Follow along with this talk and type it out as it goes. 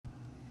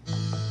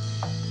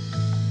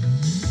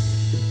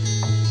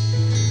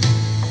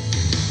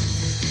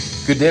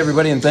Good day,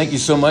 everybody, and thank you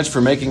so much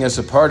for making us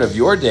a part of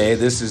your day.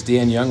 This is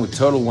Dan Young with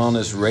Total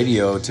Wellness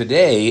Radio.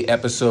 Today,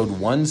 episode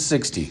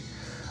 160.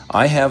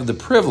 I have the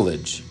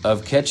privilege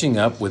of catching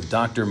up with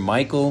Dr.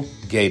 Michael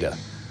Gaeta.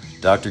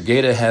 Dr.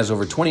 Gaeta has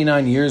over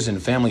 29 years in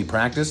family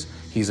practice.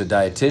 He's a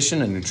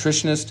dietitian, a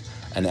nutritionist,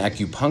 an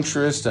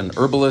acupuncturist, an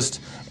herbalist,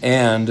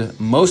 and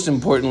most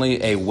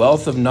importantly, a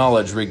wealth of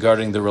knowledge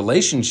regarding the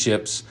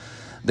relationships,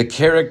 the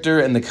character,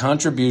 and the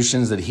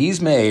contributions that he's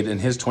made in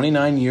his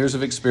 29 years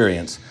of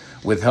experience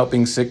with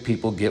helping sick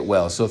people get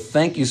well. So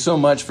thank you so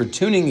much for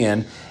tuning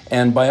in,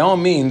 and by all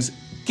means,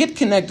 get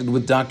connected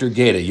with Dr.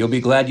 Gaeta. You'll be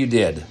glad you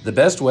did. The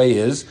best way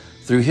is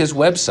through his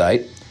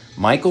website,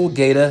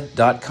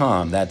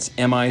 michaelgaeta.com. That's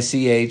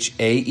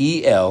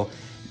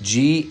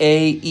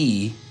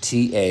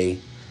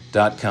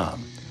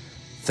MichaelGaeta.com.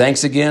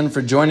 Thanks again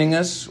for joining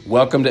us.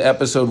 Welcome to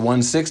episode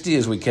 160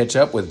 as we catch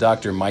up with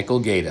Dr.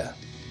 Michael Gaeta.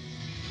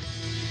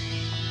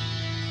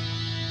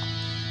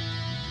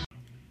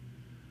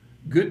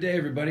 Good day,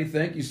 everybody.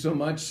 Thank you so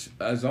much,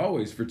 as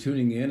always, for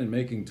tuning in and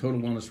making Total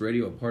Wellness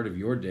Radio a part of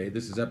your day.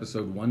 This is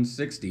episode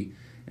 160.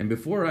 And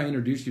before I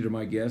introduce you to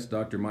my guest,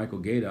 Dr. Michael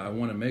Gaeta, I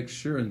want to make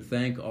sure and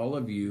thank all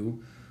of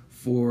you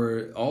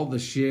for all the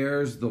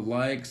shares, the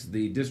likes,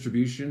 the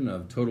distribution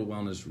of Total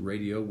Wellness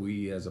Radio.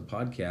 We, as a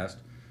podcast,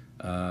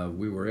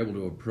 we were able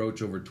to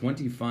approach over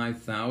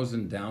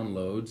 25,000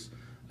 downloads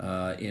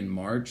in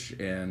March,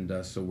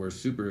 and so we're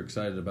super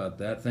excited about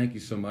that. Thank you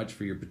so much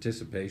for your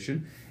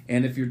participation.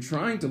 And if you're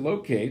trying to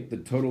locate the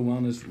Total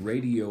Wellness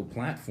Radio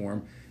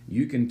platform,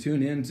 you can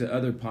tune in to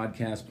other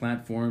podcast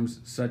platforms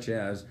such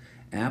as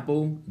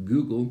Apple,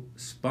 Google,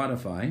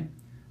 Spotify,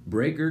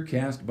 Breaker,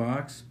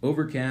 CastBox,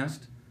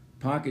 Overcast,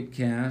 Pocket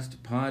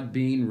Cast,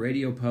 Podbean,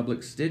 Radio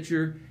Public,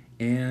 Stitcher,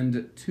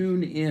 and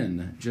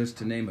TuneIn, just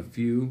to name a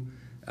few.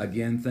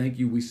 Again, thank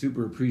you. We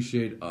super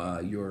appreciate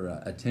your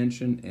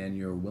attention and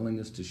your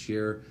willingness to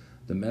share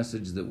the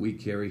message that we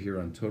carry here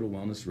on Total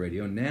Wellness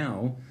Radio.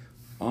 Now,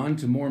 on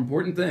to more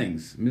important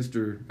things.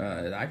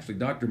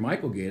 Dr.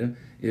 Michael Gaeta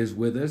is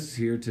with us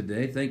here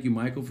today. Thank you,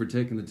 Michael, for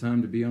taking the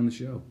time to be on the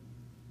show.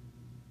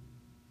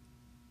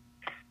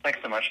 Thanks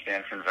so much,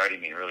 Dan, for inviting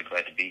me. Really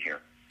glad to be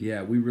here.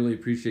 Yeah, we really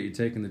appreciate you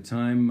taking the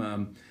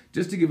time.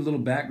 Just to give a little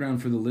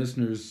background for the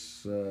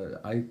listeners,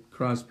 I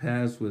crossed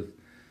paths with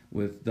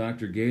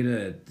Dr.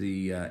 Gaeta at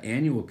the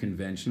annual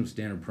convention of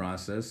Standard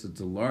Process.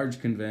 It's a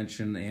large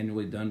convention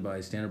annually done by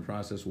Standard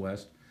Process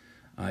West.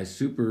 I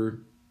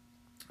super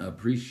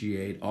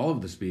appreciate all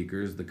of the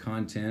speakers, the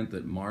content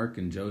that Mark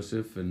and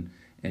Joseph and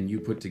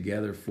you put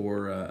together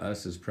for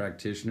us as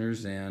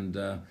practitioners,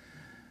 and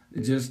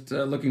just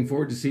looking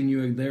forward to seeing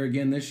you there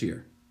again this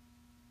year.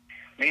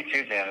 Me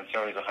too, Dan. It's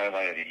always a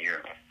highlight of the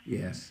year.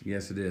 Yes,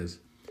 it is.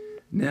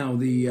 Now,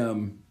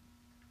 the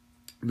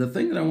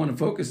thing that I want to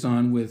focus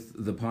on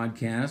with the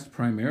podcast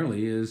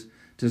primarily is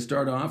to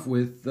start off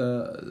with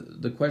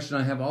the question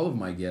I have all of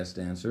my guests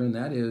answer, and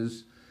that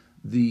is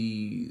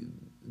the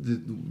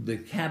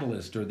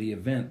catalyst or the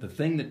event, the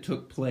thing that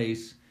took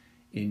place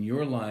in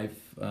your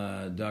life,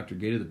 Dr.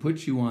 Gaeta, that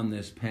puts you on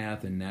this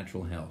path in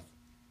natural health.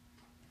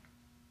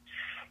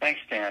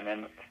 Thanks, Dan.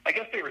 And I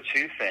guess there were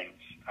two things.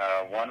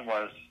 One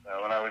was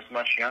when I was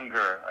much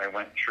younger, I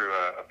went through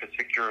a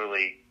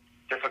particularly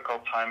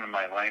difficult time in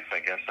my life. I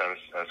guess I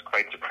was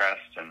quite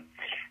depressed and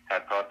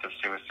had thoughts of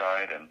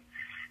suicide, and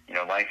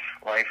life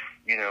was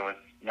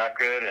not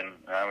good, and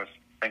I was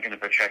thinking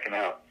about checking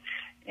out,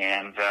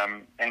 and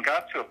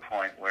got to a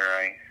point where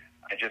I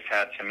just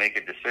had to make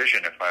a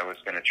decision if I was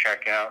going to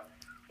check out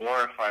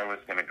or if I was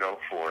going to go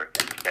for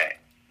it and stay.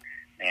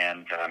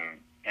 And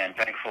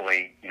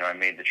thankfully, I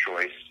made the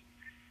choice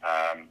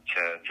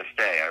to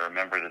stay. I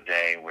remember the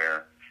day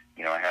where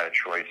I had a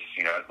choice.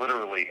 I was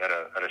literally at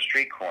a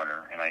street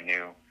corner, and I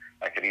knew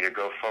I could either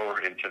go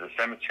forward into the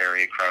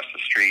cemetery across the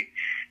street,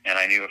 and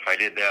I knew if I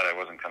did that, I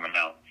wasn't coming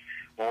out,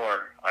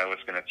 or I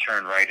was going to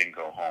turn right and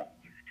go home.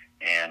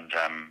 And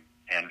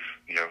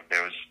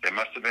there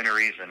must have been a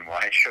reason why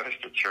I chose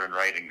to turn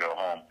right and go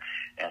home.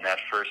 And that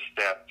first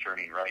step,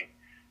 turning right,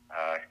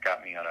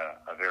 got me on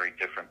a very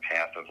different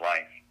path of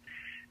life.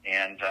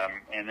 And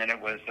then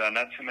it was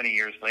not too many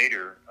years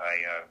later,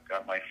 I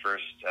got my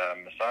first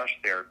massage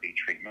therapy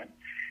treatment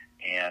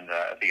and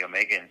at the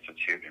Omega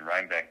Institute in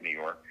Rhinebeck, New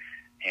York,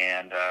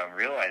 and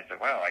realized that,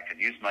 wow, I could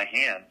use my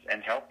hands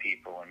and help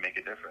people and make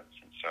a difference.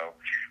 And so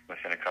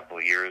within a couple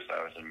of years,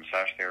 I was in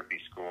massage therapy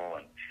school,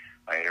 and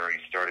I had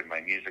already started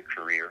my music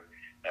career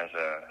as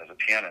a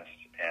pianist,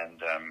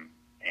 and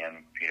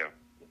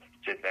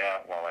did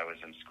that while I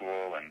was in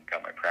school and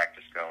got my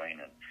practice going.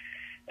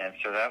 And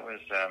so that was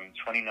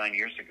 29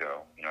 years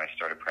ago. I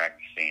started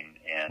practicing,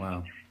 and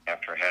wow.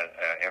 after I had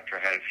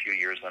a few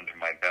years under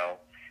my belt,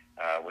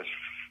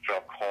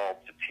 felt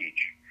called to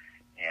teach,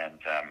 and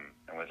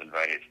was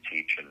invited to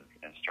teach, and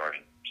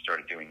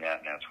started doing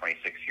that now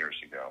 26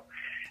 years ago.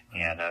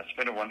 And it's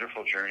been a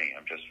wonderful journey.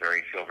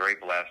 feel very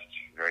blessed,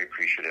 very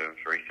appreciative,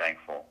 very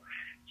thankful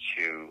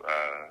to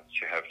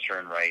have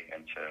turned right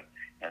and to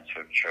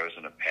have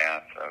chosen a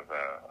path of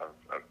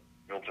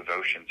real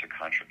devotion to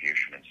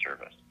contribution and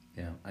service.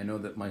 Yeah, I know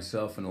that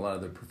myself and a lot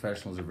of the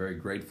professionals are very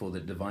grateful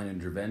that divine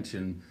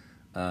intervention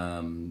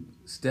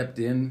stepped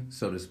in,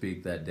 so to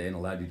speak, that day and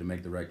allowed you to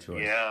make the right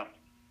choice. Yeah,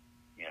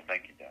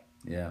 thank you, Dan.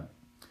 Yeah.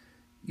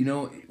 You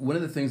know, one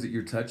of the things that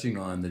you're touching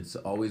on that's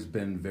always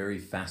been very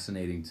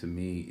fascinating to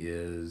me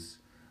is,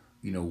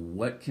 you know,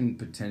 what can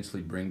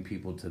potentially bring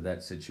people to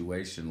that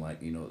situation,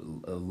 like, you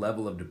know, a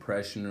level of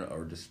depression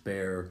or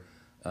despair,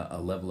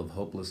 a level of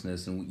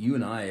hopelessness. And you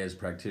and I, as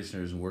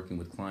practitioners and working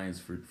with clients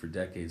for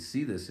decades,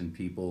 see this in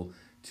people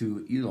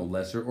to, you know,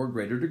 lesser or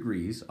greater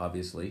degrees,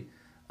 obviously,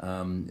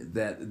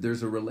 that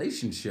there's a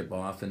relationship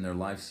off in their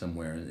life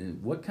somewhere.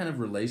 And what kind of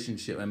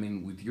relationship, I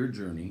mean, with your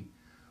journey,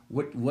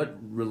 what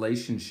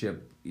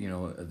relationship, you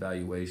know,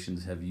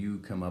 evaluations have you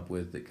come up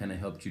with that kind of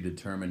helped you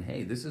determine,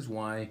 hey, this is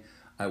why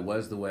I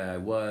was the way I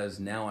was,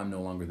 now I'm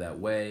no longer that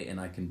way, and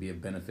I can be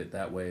of benefit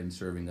that way in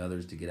serving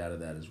others to get out of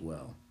that as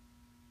well?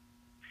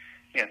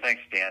 Yeah,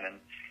 thanks, Dan. And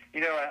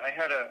you know, I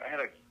had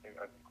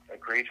a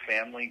great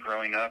family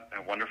growing up,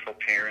 and wonderful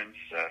parents,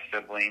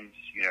 siblings.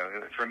 You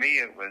know, for me,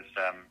 it was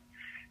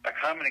a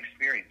common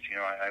experience. You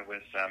know, I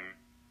was,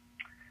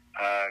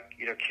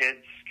 you know,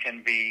 kids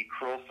can be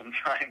cruel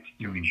sometimes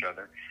to each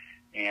other,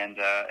 and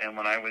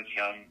when I was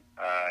young,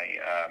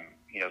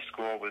 you know,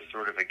 school was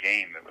sort of a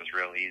game. It was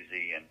real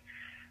easy,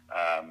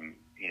 and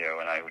you know,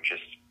 and I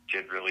just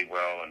did really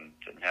well and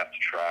didn't have to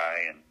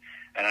try,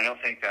 and I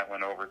don't think that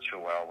went over too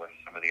well with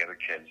some of the other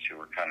kids who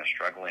were kind of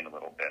struggling a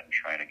little bit and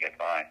trying to get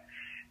by.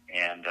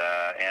 And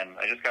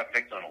I just got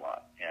picked on a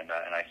lot, and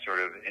I sort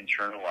of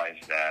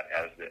internalized that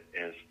as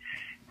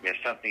there's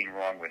something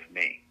wrong with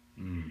me.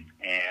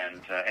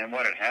 And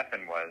what had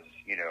happened was,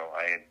 you know,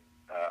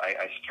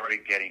 I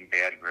started getting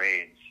bad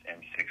grades in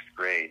sixth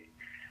grade,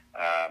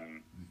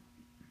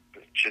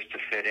 just to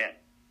fit in.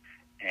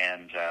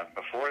 And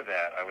before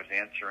that, I was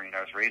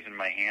raising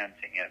my hand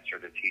to answer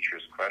the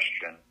teacher's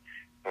question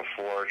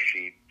before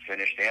she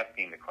finished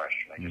asking the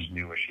question. I just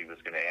knew what she was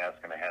going to ask,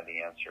 and I had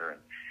the answer.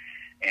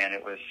 And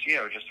it was, you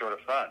know, just sort of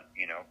fun,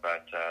 you know,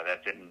 but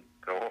that didn't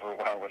go over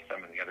well with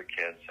some of the other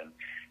kids. And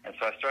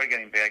so I started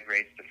getting bad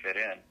grades to fit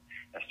in.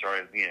 I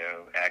started, you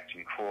know,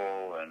 acting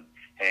cool and,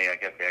 hey, I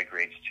get bad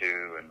grades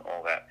too, and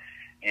all that.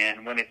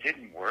 And when it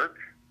didn't work,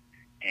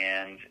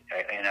 and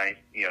I,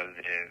 you know,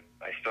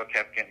 I still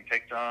kept getting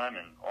picked on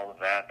and all of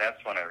that,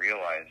 that's when I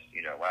realized,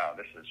 you know, wow,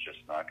 this is just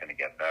not going to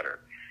get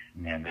better.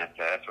 And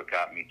that's what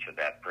got me to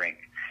that brink.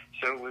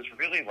 So it was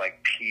really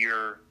like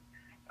peer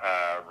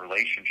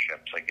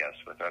relationships, I guess,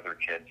 with other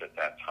kids at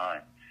that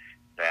time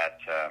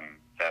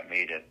that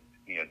made it,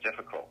 you know,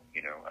 difficult,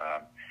 you know,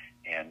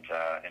 and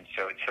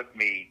so it took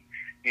me,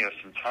 you know,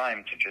 some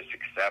time to just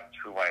accept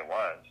who I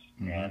was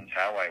and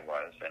how I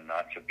was, and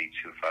not to be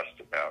too fussed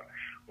about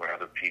what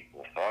other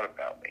people thought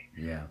about me.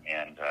 Yeah.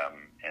 And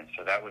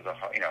so that was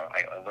you know,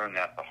 I learned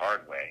that the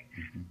hard way,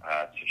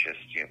 to just,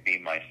 you know, be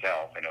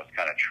myself. I know it's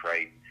kind of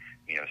trite,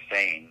 you know,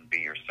 saying be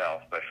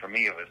yourself, but for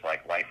me it was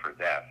like life or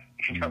death,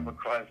 you know,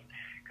 because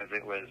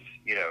it was,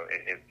 you know,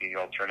 the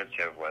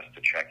alternative was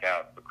to check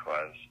out,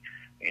 because,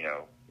 you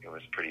know, it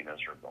was pretty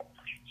miserable.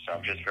 So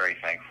I'm just very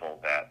thankful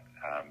that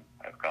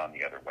I've gone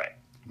the other way.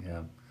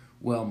 Yeah.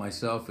 Well,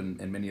 myself and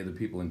many other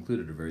people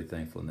included are very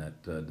thankful in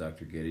that,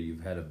 Dr. Gaeta.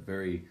 You've had a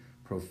very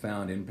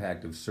profound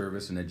impact of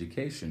service and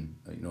education,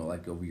 you know,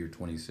 like over your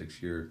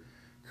 26-year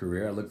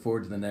career. I look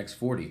forward to the next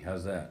 40.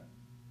 How's that?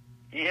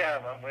 Yeah,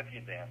 I'm with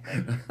you,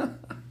 Dan.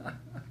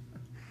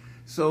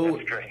 So,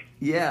 that's great.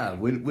 Yeah,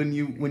 when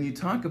you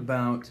talk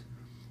about,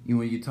 you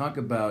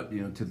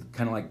know, to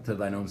kind of like to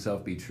thine own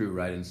self be true,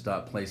 right, and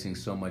stop placing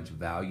so much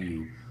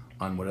value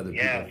on what other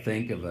people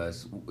think of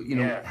us. You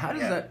know, how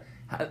does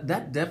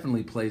that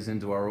definitely plays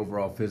into our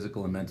overall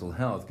physical and mental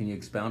health. Can you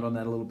expound on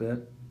that a little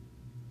bit?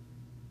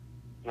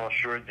 Well,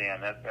 sure, Dan.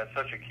 That's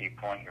such a key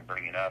point you're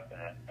bringing up,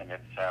 and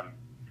it's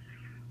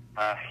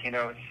you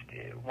know,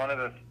 it's one of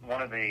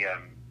the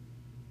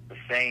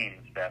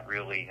sayings that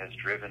really has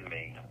driven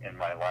me in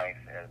my life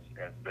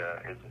is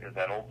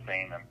that old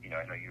saying, you know,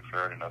 I know you've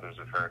heard and others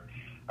have heard,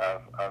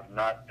 of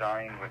not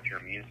dying with your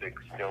music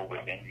still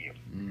within you.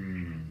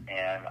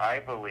 And I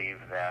believe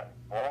that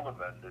all of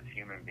us as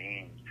human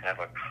beings have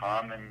a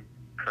common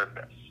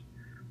purpose,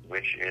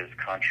 which is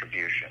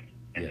contribution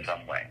in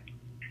some way.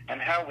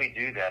 And how we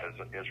do that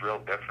is real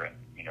different.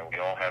 You know, we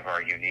all have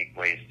our unique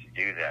ways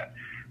to do that.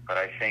 But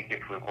I think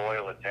if we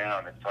boil it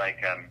down, it's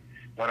like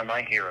one of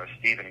my heroes,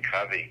 Stephen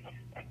Covey,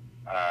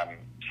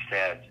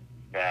 said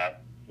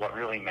that what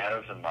really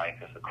matters in life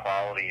is the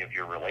quality of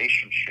your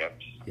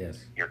relationships,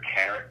 your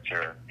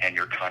character, and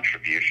your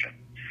contribution.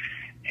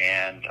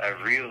 And I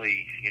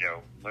really, you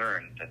know,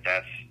 learned that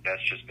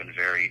that's just been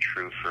very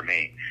true for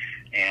me.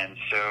 And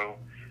so,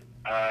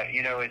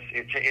 you know,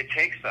 it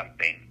takes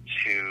something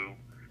to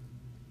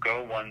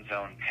go one's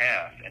own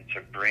path and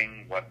to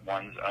bring what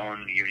one's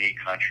own unique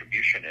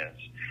contribution is,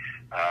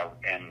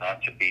 and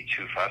not to be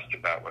too fussed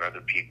about what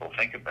other people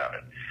think about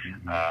it.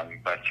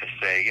 But to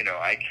say, you know,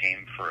 I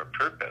came for a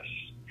purpose,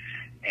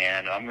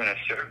 And I'm going to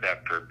serve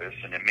that purpose,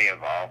 and it may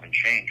evolve and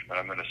change, but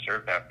I'm going to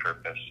serve that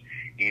purpose,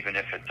 even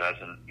if it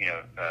doesn't,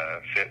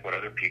 fit what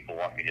other people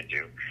want me to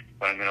do.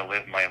 But I'm going to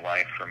live my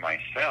life for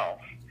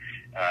myself,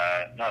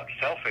 not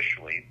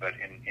selfishly, but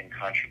in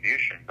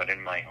contribution, but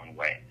in my own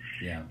way.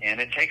 Yeah.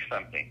 And it takes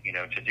something,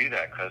 to do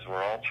that, because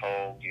we're all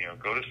told,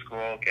 go to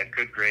school, get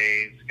good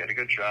grades, get a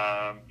good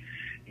job,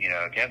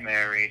 get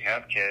married,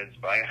 have kids,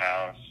 buy a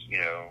house,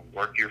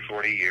 work your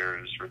 40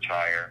 years,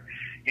 retire.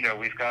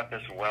 We've got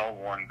this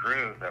well-worn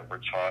groove that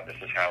we're taught this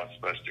is how it's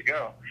supposed to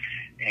go.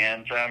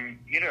 And,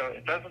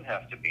 it doesn't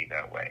have to be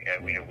that way.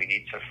 We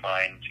need to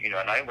find, and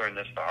I learned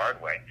this the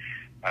hard way,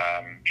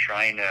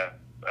 trying to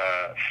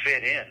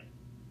fit in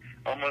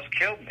almost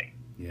killed me.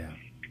 Yeah.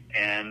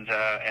 And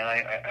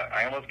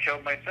I almost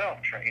killed myself,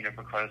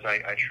 because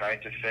I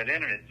tried to fit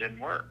in and it didn't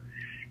work.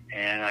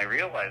 And I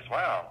realized,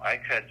 wow, I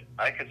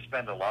could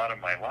spend a lot of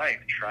my life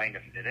trying to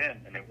fit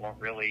in, and it won't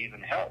really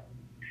even help.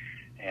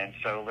 And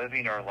so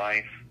living our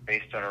life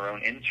based on our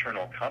own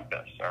internal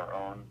compass, our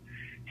own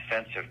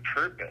sense of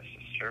purpose,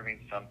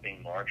 serving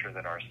something larger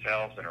than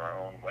ourselves in our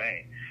own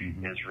way,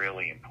 is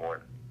really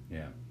important.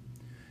 Yeah.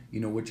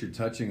 What you're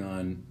touching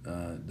on,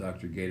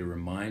 Dr. Gator,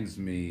 reminds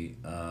me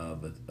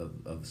of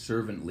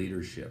servant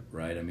leadership,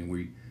 right? I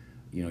mean,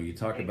 you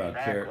talk about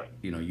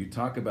you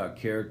talk about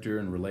character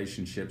and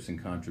relationships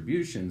and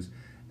contributions.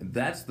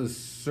 That's the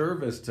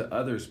service to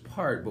others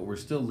part, but we're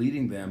still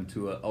leading them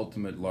to an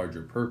ultimate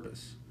larger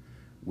purpose,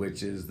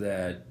 which is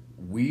that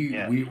we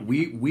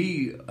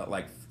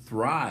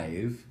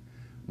thrive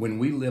when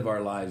we live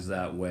our lives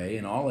that way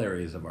in all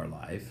areas of our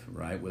life,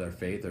 right? With our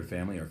faith, our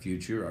family, our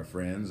future, our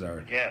friends,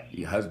 our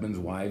husbands,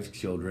 wives,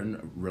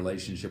 children,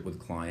 relationship with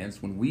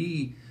clients. When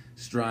we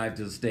strive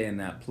to stay in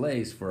that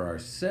place for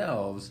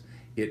ourselves,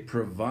 it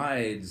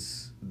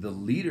provides the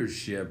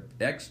leadership,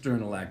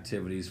 external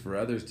activities for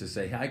others to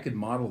say, hey, I could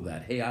model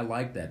that. Hey, I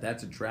like that.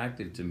 That's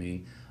attractive to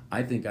me.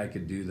 I think I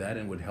could do that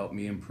and would help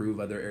me improve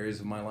other areas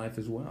of my life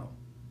as well.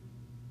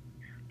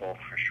 Well,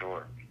 for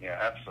sure. Yeah,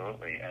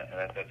 absolutely. And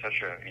that's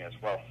such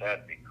it's well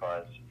said,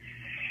 because,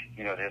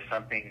 there's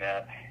something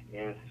that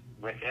is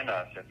within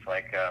us. It's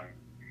like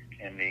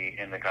in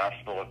the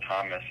Gospel of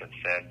Thomas, it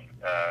said,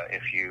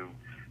 if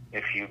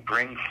you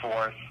bring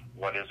forth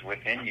what is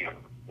within you,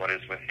 what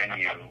is within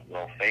you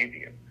will save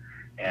you,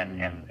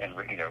 and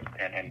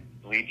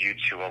lead you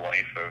to a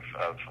life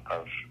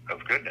of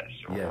goodness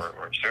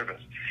or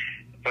service.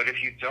 But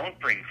if you don't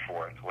bring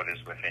forth what is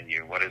within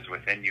you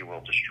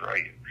will destroy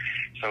you.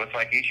 So it's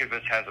like each of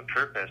us has a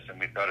purpose, and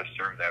we've got to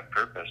serve that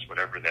purpose,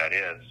 whatever that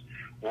is,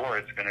 or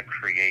it's going to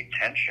create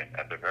tension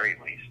at the very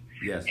least.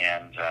 Yes.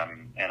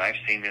 And I've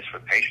seen this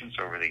with patients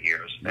over the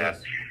years that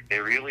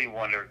they're really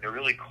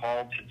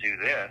called to do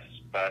this,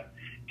 but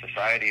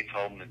society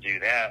told them to do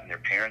that, and their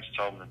parents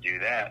told them to do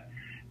that,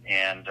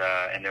 and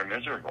they're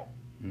miserable.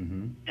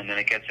 Mm-hmm. And then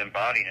it gets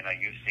embodied, and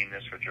you've seen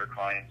this with your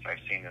clients, I've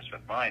seen this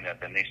with mine,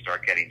 that then they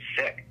start getting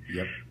sick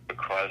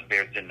because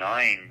they're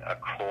denying a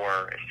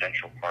core,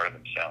 essential part of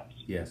themselves.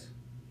 Yes,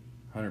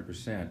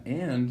 100%.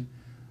 And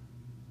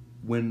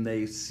when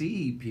they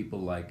see people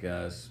like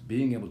us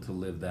being able to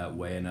live that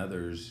way and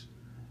others,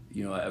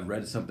 I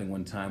read something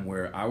one time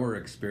where our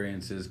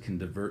experiences can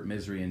divert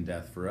misery and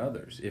death for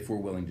others if we're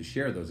willing to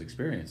share those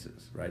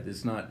experiences, right?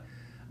 It's not...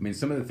 I mean,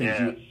 some of the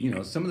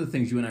things some of the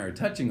things you and I are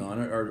touching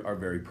on are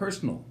very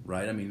personal,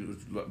 right? I mean,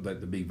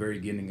 at the very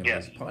beginning of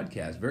this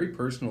podcast, very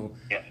personal,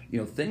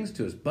 things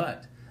to us,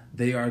 but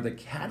they are the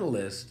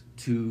catalyst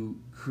to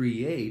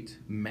create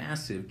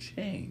massive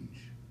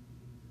change.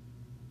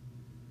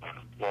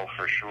 Well,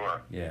 for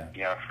sure.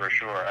 Yeah, for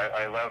sure.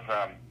 I love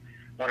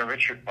one of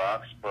Richard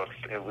Bach's books,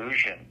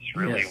 Illusions,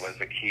 really was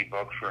a key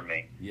book for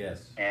me.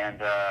 Yes. And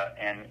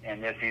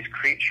there's these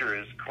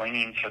creatures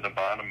clinging to the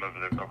bottom of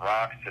the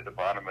rocks at the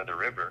bottom of the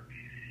river,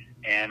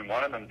 and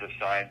one of them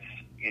decides,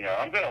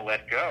 I'm going to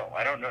let go.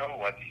 I don't know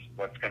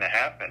what's going to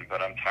happen,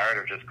 but I'm tired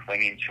of just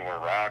clinging to a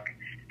rock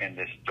in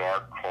this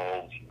dark,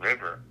 cold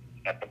river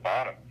at the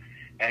bottom.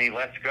 And he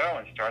lets go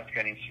and starts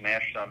getting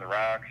smashed on the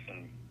rocks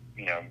and,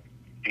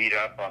 beat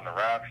up on the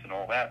rocks and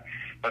all that.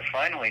 But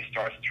finally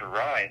starts to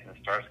rise and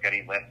starts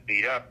getting less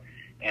beat up,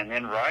 and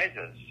then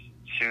rises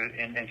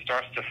and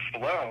starts to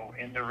flow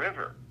in the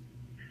river,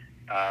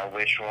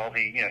 which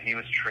he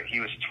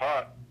was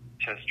taught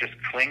to just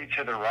cling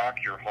to the rock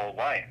your whole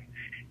life.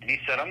 And he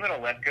said, I'm going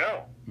to let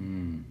go.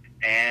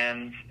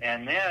 And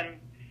then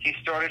he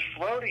started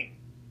floating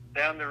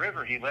down the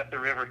river. He let the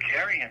river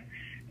carry him.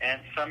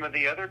 And some of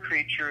the other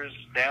creatures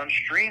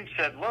downstream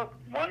said, look,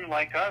 one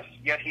like us,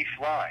 yet he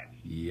flies.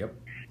 Yep.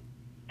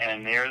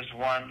 And there's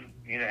one,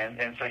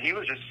 and so he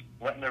was just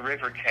letting the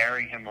river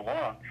carry him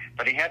along.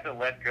 But he had to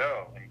let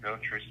go and go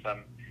through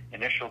some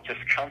initial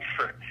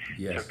discomfort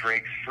to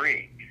break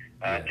free,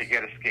 to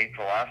get escape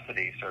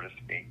velocity, so to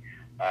speak.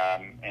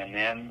 And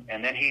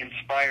then he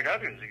inspired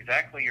others,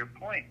 exactly your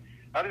point.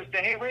 Others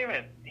said, hey, wait a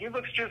minute, he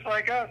looks just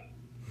like us,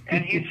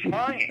 and he's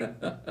flying.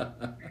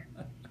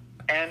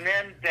 And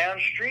then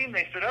downstream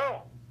they said,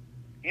 oh,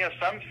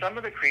 some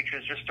of the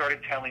creatures just started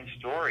telling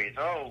stories.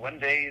 Oh, one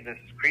day this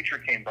creature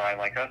came by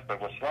like us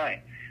but was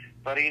flying.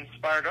 But he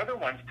inspired other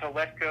ones to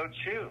let go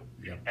too.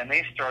 Yep. And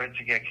they started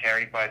to get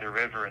carried by the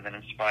river and then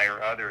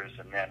inspire others.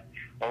 And then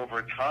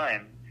over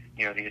time,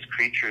 these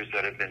creatures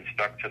that had been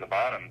stuck to the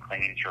bottom,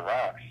 clinging to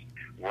rocks,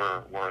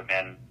 were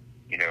then,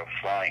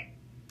 flying,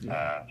 so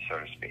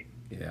to speak.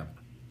 Yeah.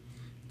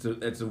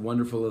 It's a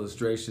wonderful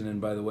illustration. And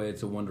by the way,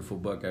 it's a wonderful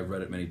book. I've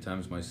read it many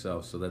times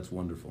myself, so that's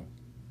wonderful.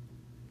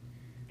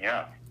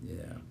 Yeah.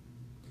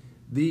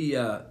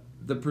 Yeah.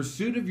 The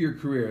pursuit of your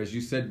career, as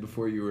you said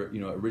before, you were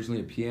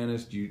originally a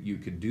pianist. You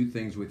could do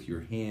things with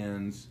your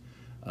hands,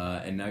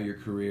 and now your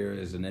career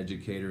as an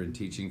educator and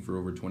teaching for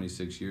over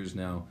 26 years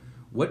now.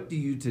 What do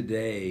you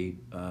today,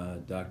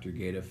 Dr.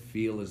 Gaeta,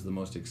 feel is the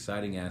most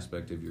exciting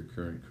aspect of your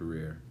current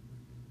career?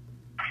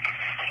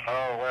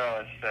 Oh,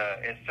 well,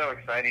 it's so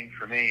exciting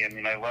for me. I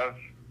mean, I love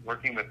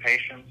working with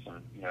patients,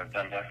 and I've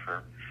done that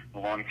for a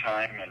long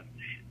time.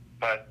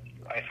 But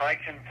if I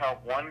can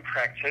help one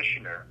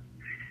practitioner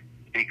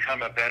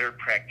become a better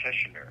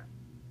practitioner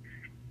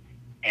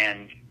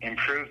and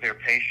improve their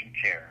patient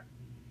care,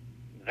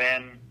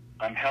 then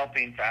I'm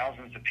helping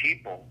thousands of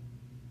people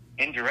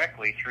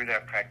indirectly through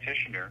that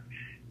practitioner,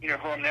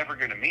 who I'm never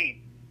going to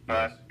meet.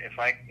 But it's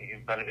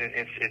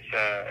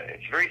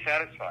very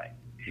satisfying.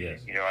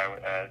 Yes.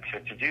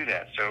 To do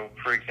that. So,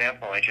 for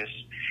example, I just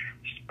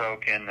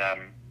spoke in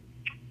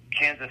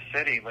Kansas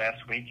City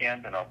last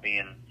weekend, and I'll be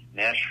in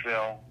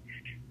Nashville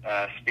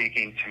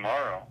speaking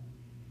tomorrow.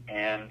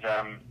 And,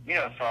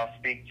 so I'll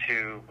speak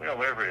to,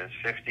 whatever it is,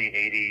 50,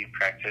 80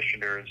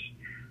 practitioners.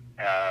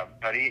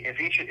 But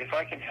if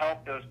I can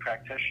help those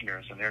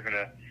practitioners, and they're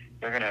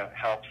going to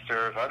help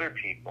serve other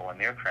people in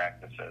their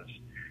practices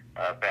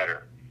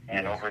better.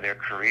 And over their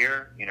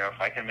career, if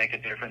I can make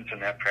a difference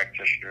in that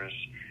practitioner's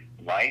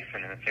life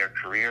and in their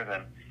career,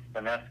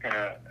 then that's going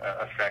to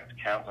affect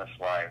countless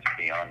lives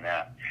beyond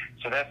that.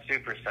 So that's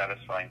super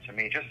satisfying to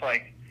me. Just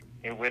like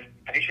with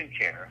patient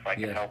care, if I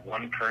can help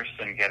one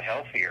person get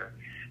healthier,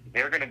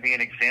 they're going to be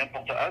an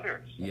example to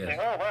others. Yes. Saying,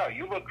 oh, wow,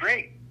 you look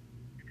great.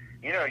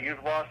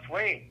 You've lost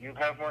weight. You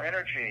have more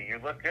energy. You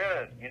look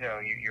good.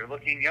 You're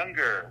looking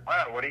younger.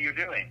 Wow, what are you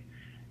doing?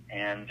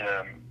 And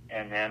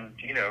then,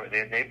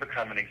 they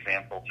become an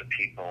example to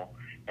people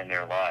in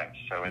their lives.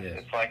 So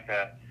it's like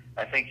that.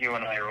 I think you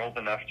and I are old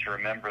enough to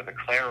remember the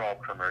Clairol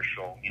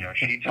commercial.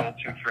 She told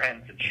two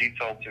friends, and she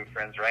told two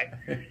friends, right?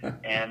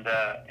 And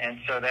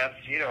so that's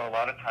a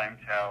lot of times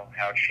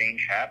how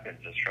change happens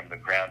is from the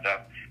ground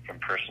up, from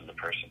person to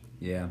person.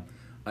 Yeah,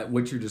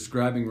 what you're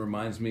describing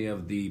reminds me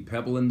of the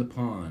pebble in the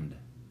pond.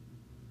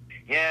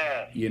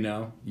 Yeah.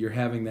 You're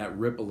having that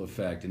ripple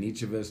effect, and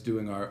each of us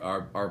doing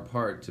our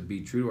part to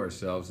be true to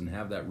ourselves and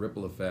have that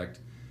ripple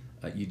effect.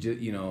 I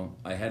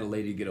had a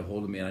lady get a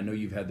hold of me, and I know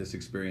you've had this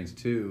experience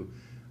too.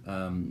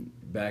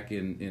 Back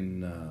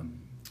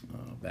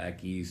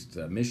back east,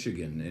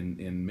 Michigan,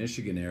 in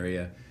Michigan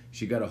area,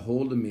 she got a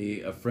hold of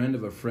me. A friend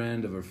of a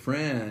friend of a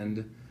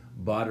friend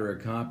bought her a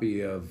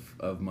copy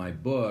of my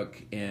book,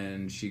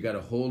 and she got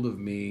a hold of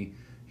me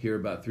here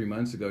about 3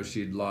 months ago. She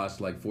had lost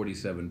like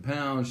 47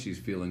 pounds. She's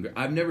feeling good.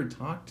 I've never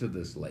talked to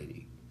this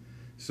lady,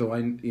 so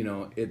it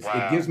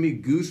gives me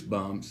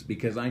goosebumps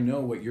because I know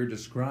what you're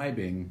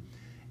describing.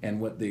 And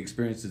what the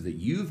experiences that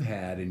you've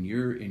had in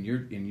your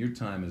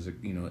time as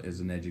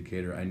an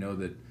educator, I know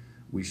that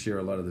we share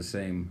a lot of the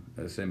same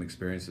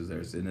experiences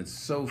there, and it's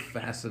so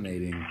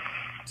fascinating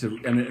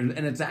and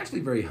it's actually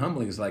very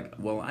humbling. It's like,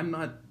 well, I'm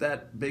not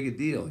that big a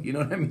deal, you know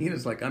what I mean?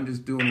 It's like I'm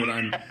just doing what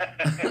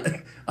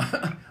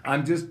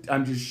I'm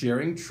just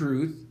sharing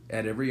truth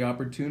at every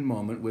opportune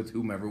moment with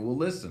whomever will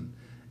listen.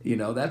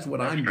 That's what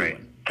I'm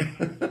doing.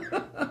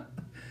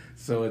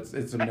 So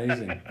it's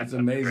amazing. It's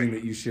amazing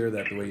that you share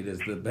that the way it is.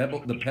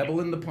 The pebble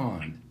in the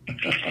pond.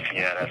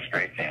 Yeah, that's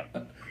great,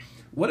 Sam.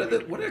 What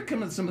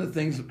are some of the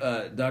things,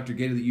 Dr.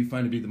 Gaeta, that you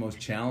find to be the most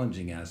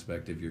challenging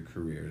aspect of your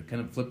career?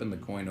 Kind of flipping the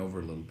coin over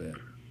a little bit.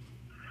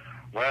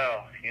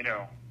 Well, it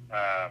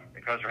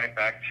goes right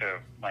back to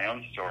my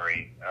own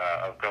story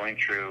of going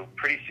through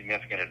pretty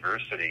significant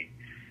adversity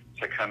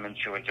to come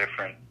into a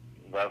different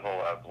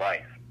level of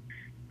life.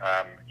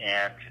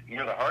 And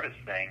the hardest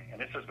thing, and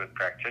this is with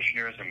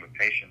practitioners and with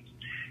patients,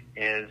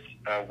 is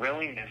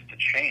willingness to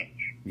change.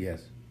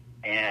 Yes.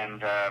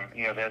 And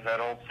there's that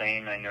old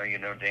saying, I know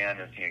Dan,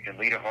 is you can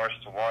lead a horse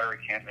to water,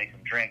 you can't make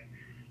him drink.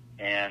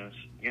 And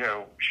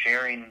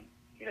sharing,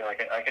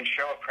 I can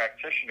show a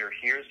practitioner,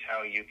 here's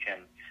how you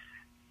can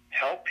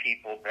help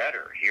people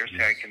better. Here's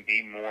how you can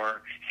be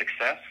more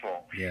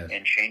successful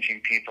in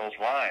changing people's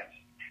lives.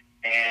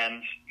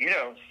 And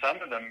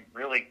some of them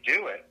really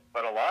do it,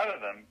 but a lot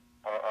of them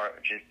are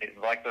just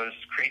like those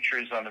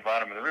creatures on the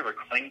bottom of the river,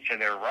 cling to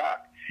their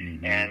rock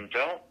and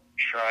don't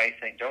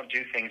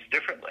do things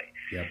differently.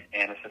 Yep.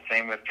 And it's the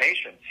same with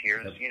patients.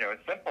 Here's,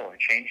 it's simple.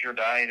 Change your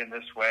diet in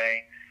this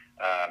way,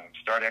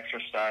 start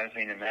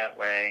exercising in that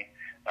way,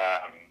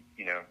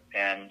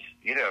 and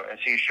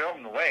so you show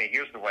them the way.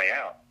 Here's the way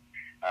out.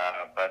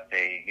 But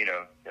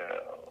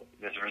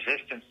there's a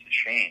resistance to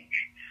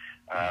change.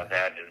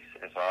 that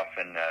is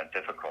often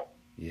difficult.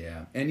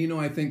 Yeah, and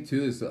I think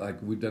too is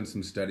like we've done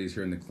some studies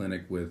here in the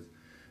clinic with,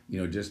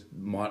 just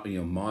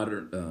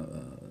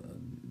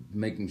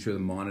making sure to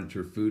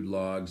monitor food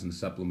logs and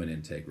supplement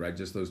intake, right?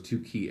 Just those two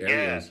key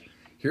areas. Yes.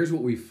 Here's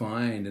what we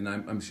find, and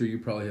I'm sure you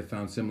probably have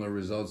found similar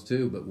results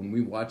too. But when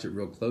we watch it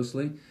real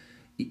closely,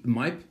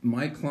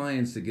 my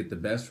clients that get the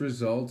best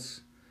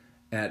results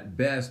at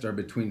best are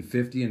between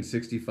 50 and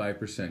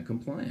 65%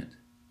 compliant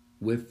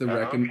with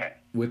the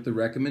with the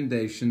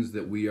recommendations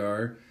that we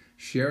are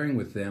sharing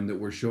with them, that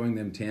we're showing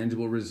them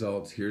tangible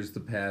results. Here's the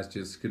past,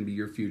 it's going to be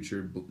your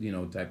future,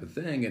 type of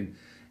thing.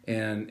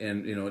 And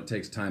it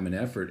takes time and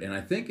effort. And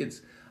I think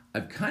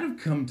I've kind of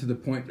come to the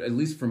point, at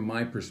least from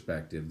my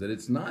perspective, that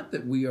it's not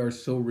that we are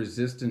so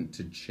resistant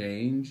to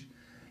change.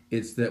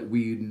 It's that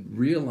we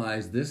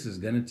realize this is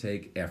going to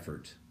take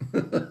effort.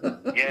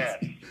 Yes,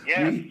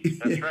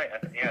 that's right.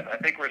 Yeah, I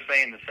think we're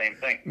saying the same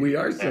thing. We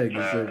are saying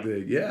the same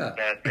thing, yeah.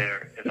 That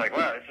it's like,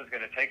 wow, this is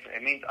going to take,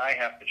 it means I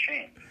have to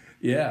change.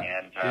 Yeah.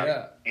 And,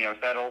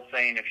 it's that old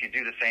saying, if you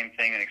do the same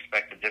thing and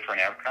expect a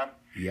different outcome,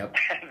 yep.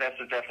 That's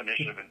the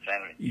definition of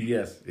insanity.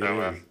 Yes, it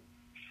is.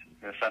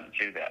 There's something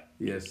to that.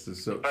 Yes.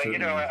 But,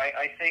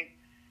 I think,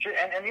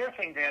 and the other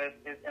thing, Dan,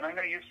 is, and I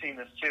know you've seen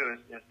this too,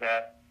 is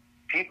that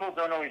people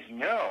don't always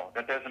know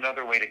that there's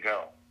another way to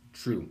go.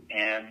 True.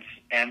 And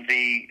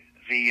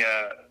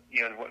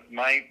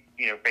my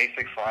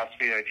basic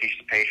philosophy that I teach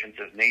the patients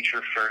is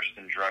nature first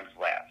and drugs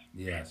last.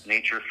 Yes.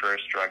 Nature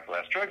first, drugs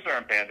last. Drugs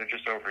aren't bad; they're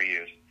just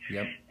overused.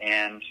 Yep.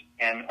 And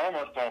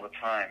almost all the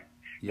time,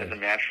 yes, there's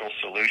a natural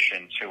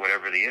solution to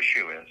whatever the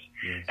issue is.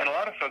 Yes. And a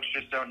lot of folks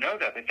just don't know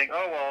that. They think,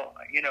 oh well,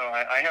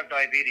 I have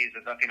diabetes.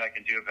 There's nothing I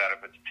can do about it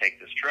but to take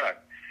this drug.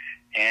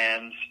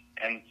 And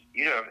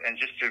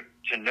just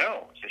to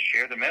know, to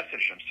share the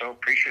message. I'm so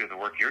appreciative of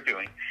the work you're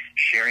doing,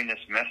 sharing this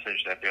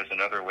message that there's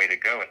another way to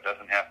go. It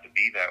doesn't have to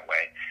be that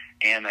way,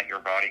 and that your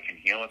body can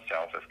heal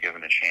itself if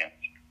given a chance.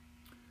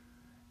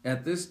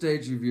 At this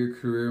stage of your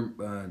career,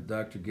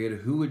 Dr. Gaeta,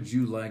 who would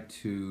you like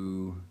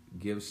to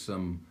give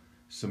some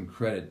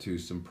credit to,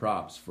 some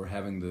props for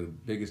having the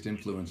biggest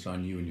influence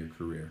on you in your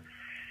career?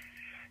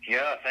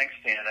 Yeah, thanks,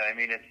 Dan. I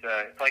mean,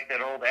 it's like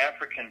that old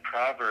African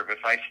proverb,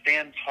 if I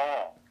stand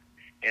tall,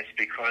 it's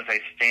because I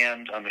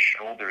stand on the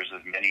shoulders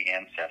of many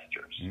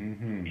ancestors.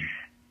 Mm-hmm.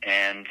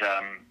 And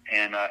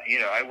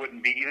I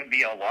wouldn't even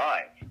be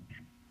alive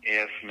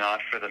if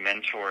not for the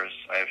mentors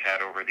I've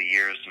had over the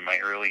years. In my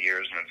early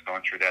years when I was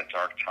going through that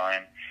dark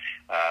time,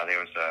 there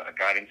was a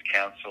guidance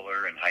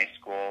counselor in high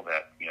school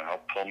that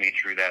helped pull me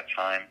through that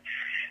time.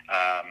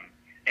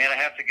 And I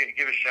have to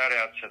give a shout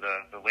out to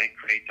the late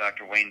great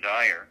Dr. Wayne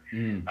Dyer.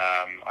 Mm.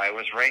 I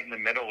was right in the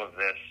middle of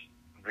this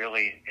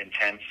really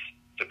intense,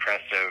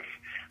 depressive,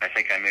 I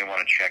think I may want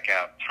to check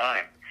out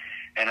time.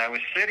 And I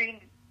was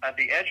sitting at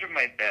the edge of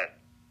my bed,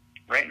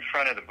 right in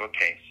front of the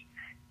bookcase.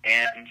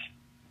 And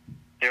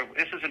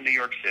this is in New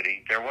York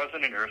City. There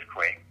wasn't an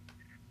earthquake.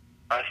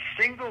 A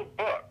single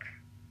book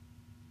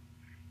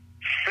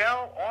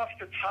fell off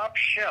the top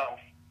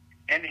shelf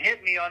and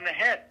hit me on the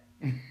head.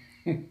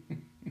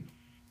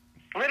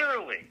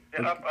 Literally.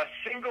 A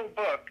single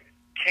book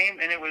came,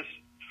 and it was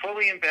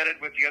fully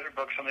embedded with the other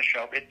books on the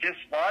shelf. It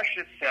dislodged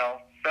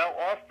itself, fell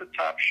off the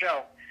top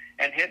shelf,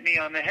 and hit me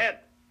on the head.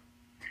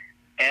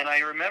 And I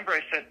remember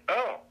I said,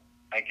 oh,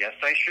 I guess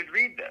I should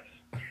read this.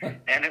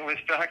 And it was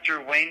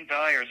Dr. Wayne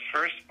Dyer's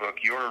first book,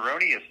 Your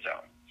Erroneous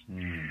Zones,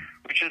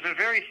 which is a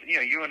very,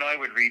 you and I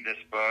would read this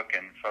book,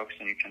 and folks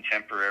in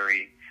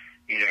contemporary,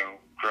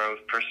 growth,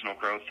 personal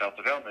growth,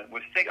 self-development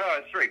would think, oh,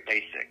 it's very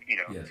basic,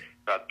 yes,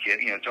 about,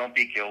 don't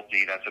be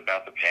guilty, that's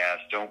about the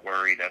past. Don't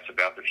worry, that's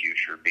about the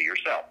future. Be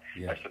yourself.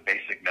 Yes. That's the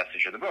basic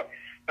message of the book.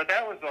 But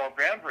that was all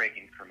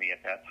groundbreaking for me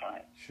at that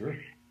time. Sure.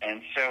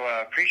 And so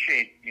I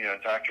appreciate,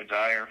 Dr.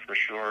 Dyer for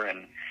sure.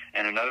 And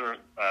another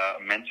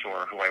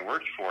mentor who I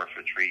worked for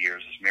 3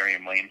 years is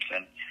Marianne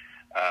Williamson,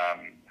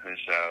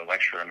 who's a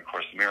lecturer in A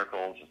Course in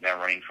Miracles, is now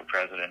running for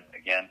president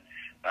again,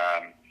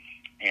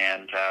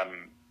 and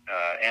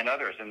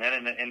others. And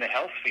then in the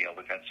health field,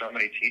 we've had so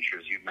many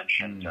teachers. You've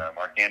mentioned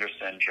Mark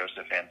Anderson,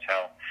 Joseph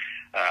Antel,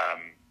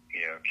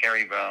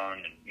 Carrie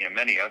Bone, and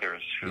many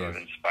others who yes,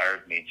 have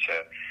inspired me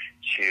to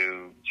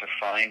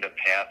find a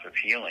path of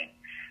healing.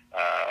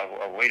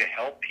 A way to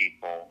help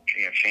people,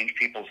 change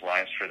people's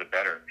lives for the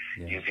better,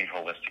 yeah, using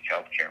holistic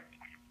healthcare.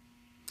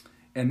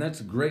 And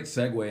that's a great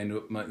segue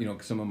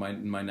into some of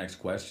my next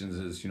questions.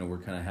 Is we're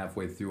kind of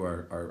halfway through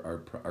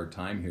our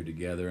time here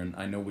together, and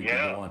I know we could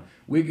go on.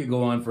 We could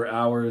go on for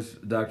hours,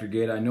 Dr.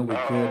 Gaeta. I know we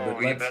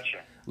could,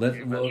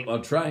 but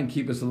I'll try and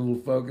keep us a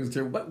little focused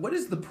here. What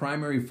is the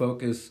primary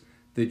focus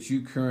that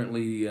you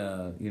currently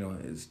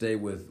stay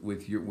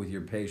with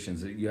your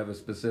patients? You have a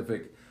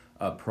specific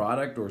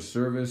product or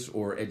service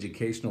or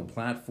educational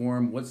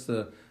platform? What's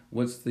the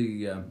way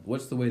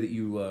that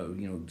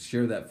you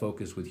share that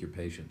focus with your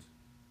patients?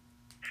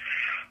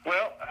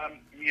 Well,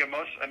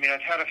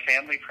 I've had a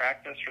family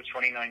practice for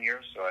 29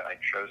 years, so I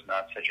chose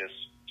not to just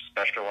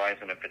specialize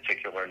in a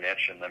particular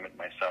niche and limit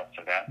myself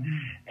to that.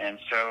 Mm-hmm. And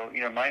so,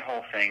 my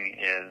whole thing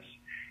is,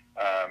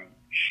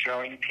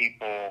 showing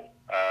people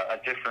a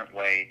different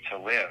way to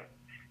live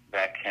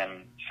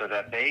so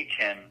that they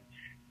can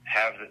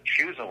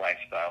choose a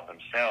lifestyle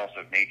themselves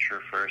of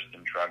nature first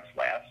and drugs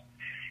last,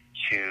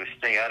 to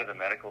stay out of the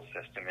medical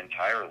system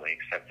entirely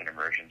except in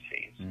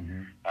emergencies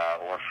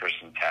or for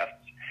some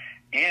tests,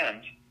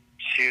 and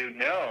to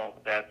know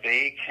that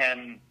they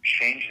can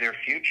change their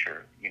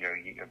future,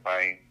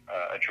 by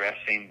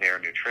addressing their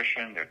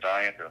nutrition, their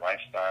diet, their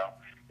lifestyle,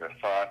 their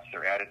thoughts,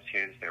 their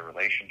attitudes, their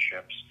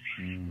relationships,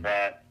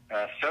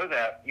 so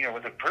that,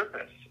 with the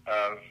purpose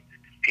of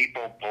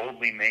people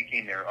boldly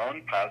making their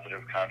own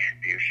positive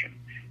contribution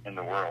in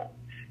the world.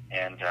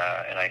 And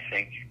I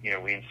think,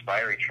 we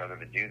inspire each other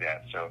to do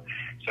that. So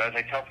as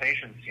I tell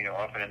patients,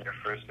 often in their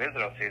first visit,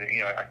 I'll say that,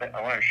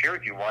 I want to share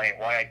with you why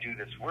I do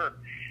this work.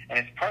 And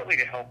it's partly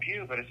to help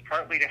you, but it's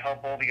partly to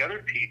help all the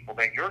other people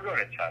that you're going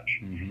to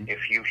touch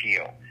if you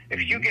heal.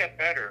 If you get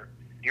better,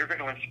 you're going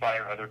to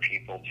inspire other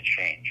people to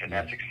change. And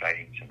that's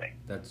exciting to me.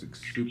 That's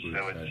super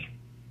exciting.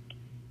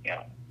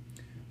 So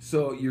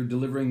So you're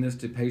delivering this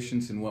to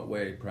patients in what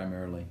way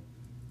primarily?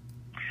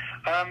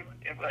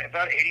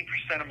 About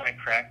 80% of my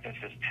practice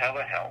is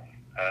telehealth.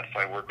 So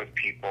I work with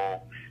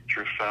people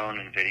through phone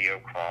and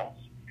video calls.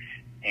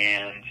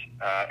 And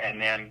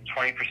then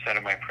 20%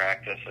 of my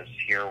practice is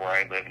here where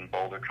I live in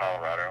Boulder,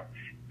 Colorado.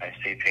 I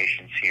see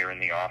patients here in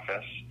the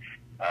office.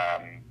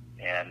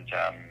 And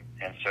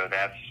so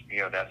that's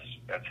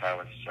how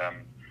it's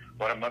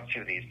what I'm up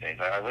to these days.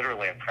 I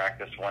literally have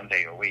practice one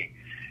day a week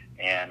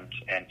and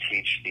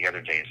teach the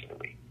other days of the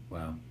week.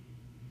 Wow.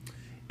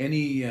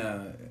 Any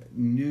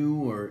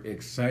new or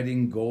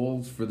exciting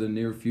goals for the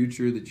near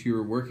future that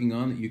you're working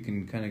on that you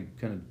can kind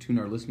of tune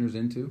our listeners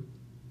into?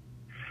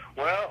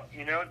 Well,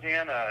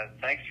 Dan,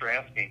 thanks for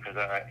asking, because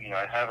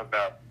I have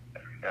about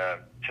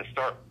to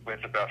start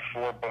with about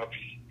 4 books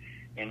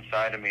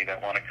inside of me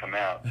that want to come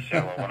out.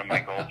 So one of my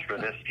goals for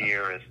this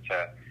year is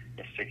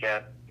to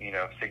get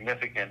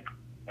significant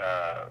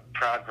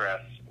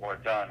progress or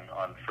done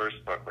on the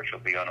first book, which will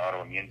be on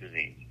autoimmune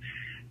disease,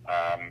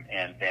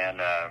 and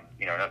then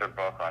another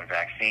book on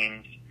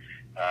vaccines,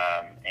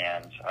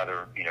 and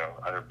other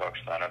books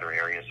on other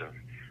areas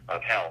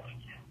of health.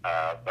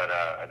 But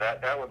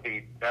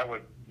that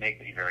would make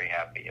me very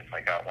happy if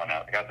I got one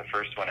out. I got the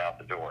first one out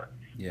the door.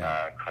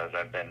 Because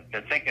I've been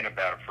thinking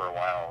about it for a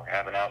while. I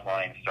have an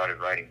outline, started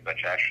writing, but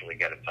to actually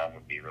get it done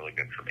would be really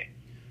good for me.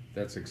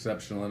 That's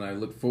exceptional, and I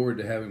look forward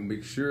to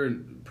make sure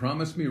and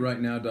promise me right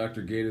now,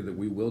 Dr. Gaeta, that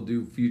we will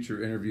do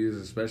future interviews,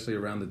 especially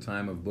around the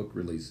time of book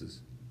releases.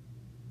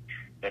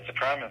 It's a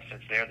promise.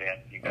 It's there, Dan.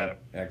 You got it.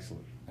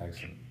 Excellent.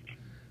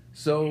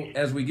 So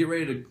as we get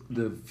ready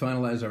to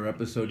finalize our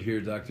episode here,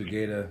 Dr.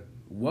 Gaeta,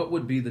 what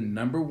would be the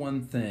number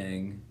one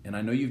thing, and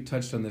I know you've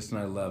touched on this and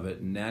I love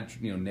it,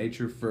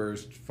 nature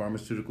first,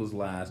 pharmaceuticals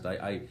last.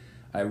 I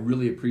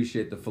really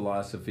appreciate the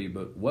philosophy,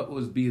 but what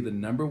would be the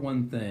number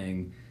one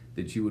thing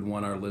that you would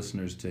want our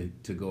listeners to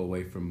go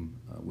away from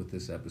with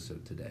this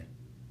episode today?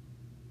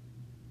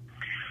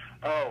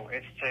 Oh,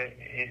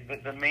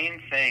 the main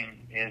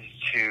thing is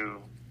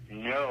to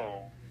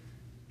know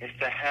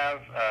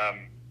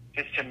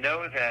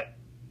that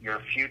your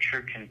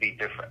future can be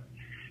different,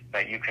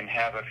 that you can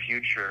have a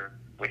future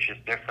which is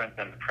different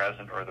than the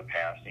present or the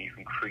past, and you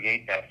can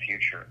create that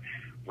future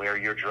where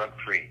you're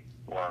drug-free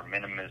or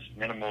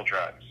minimal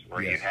drugs,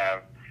 where you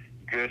have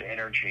good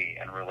energy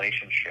and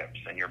relationships,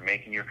 and you're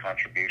making your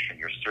contribution,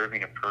 you're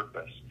serving a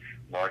purpose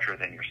larger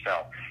than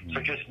yourself.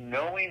 So just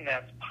knowing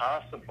that's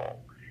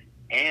possible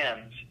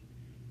and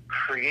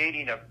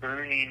creating a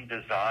burning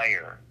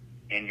desire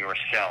in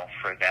yourself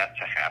for that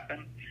to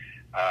happen,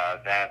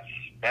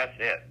 that's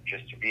it.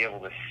 Just to be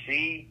able to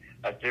see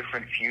a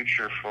different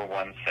future for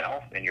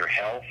oneself in your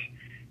health,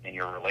 in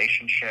your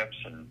relationships,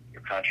 and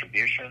your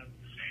contribution,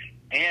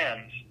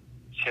 and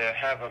to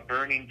have a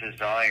burning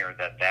desire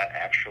that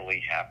actually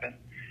happen.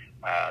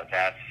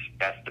 That's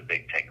the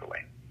big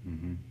takeaway.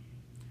 Mm-hmm.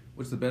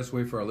 What's the best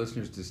way for our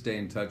listeners to stay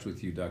in touch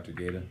with you, Dr.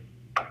 Gaeta?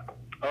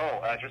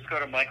 Just go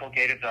to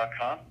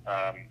michaelgaeta.com,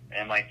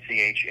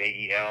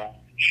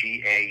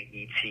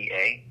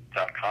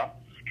 MichaelGaeta.com,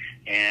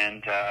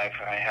 and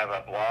I have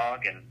a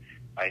blog, and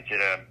I did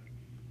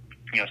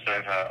so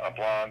I have a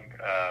blog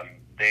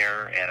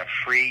there, and a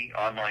free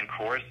online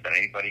course that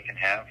anybody can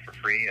have for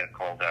free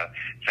called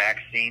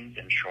Vaccines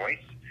and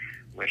Choice,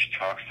 which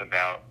talks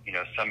about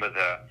some of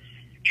the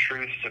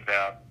truths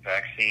about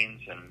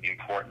vaccines and the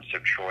importance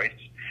of choice,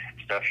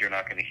 stuff you're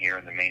not going to hear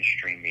in the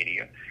mainstream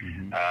media.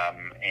 Mm-hmm.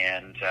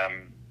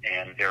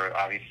 And there are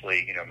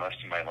obviously,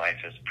 most of my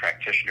life is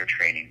practitioner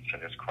training, so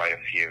there's quite a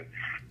few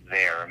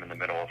there. I'm in the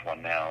middle of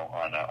one now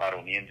on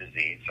autoimmune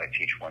disease. I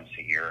teach once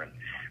a year, and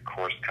a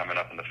course coming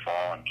up in the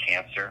fall on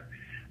cancer.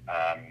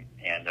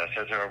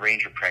 So there's a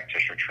range of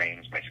practitioner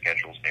trainings. My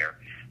schedule's there.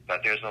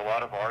 But there's a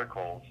lot of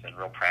articles and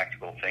real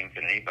practical things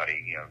that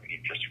anybody,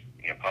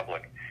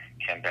 public,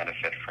 can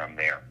benefit from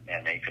there.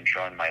 And you can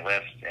join my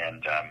list,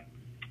 and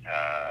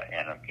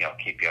I'll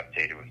keep you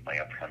updated with my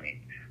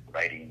upcoming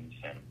writings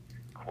and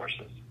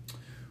courses.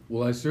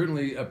 Well, I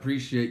certainly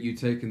appreciate you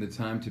taking the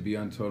time to be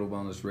on Total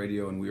Wellness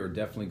Radio, and we are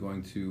definitely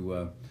going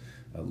to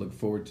look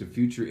forward to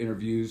future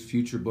interviews,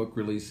 future book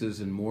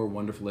releases, and more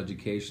wonderful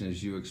education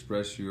as you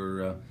express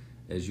your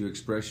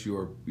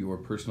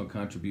personal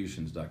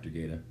contributions, Dr.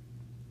 Gaeta.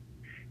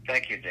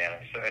 Thank you, Dan.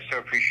 I so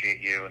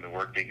appreciate you and the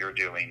work that you're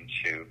doing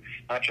to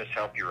not just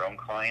help your own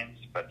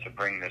clients, but to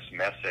bring this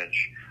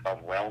message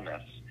of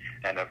wellness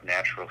and of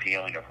natural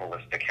healing, of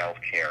holistic health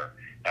care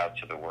out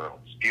to the world.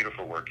 It's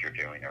beautiful work you're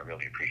doing. I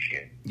really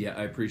appreciate it. Yeah,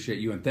 I appreciate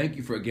you. And thank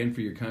you for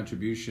your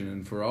contribution.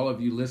 And for all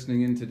of you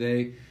listening in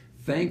today,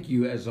 thank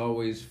you, as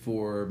always,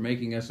 for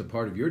making us a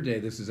part of your day.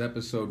 This is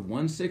episode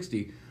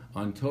 160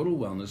 on Total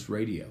Wellness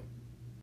Radio.